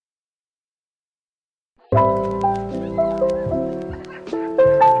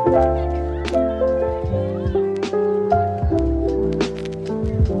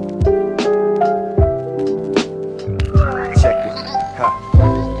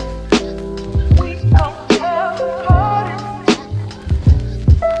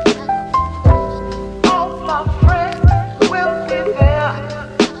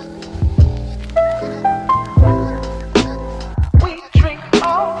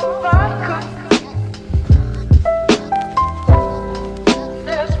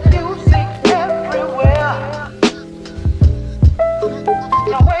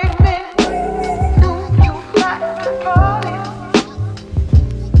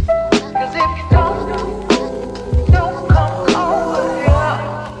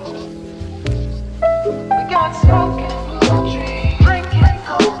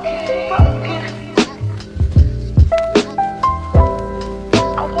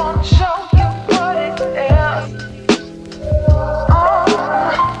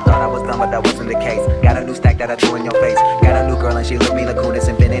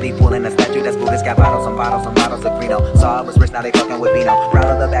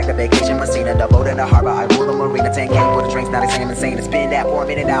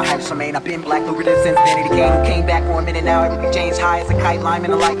I've been black lucrative since Vanity Kane. Came back for a minute now, everything changed high as a kite.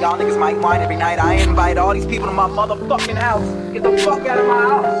 Lyman like y'all niggas might whine every night. I invite all these people to my motherfucking house. Get the fuck out of my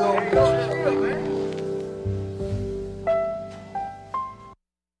house.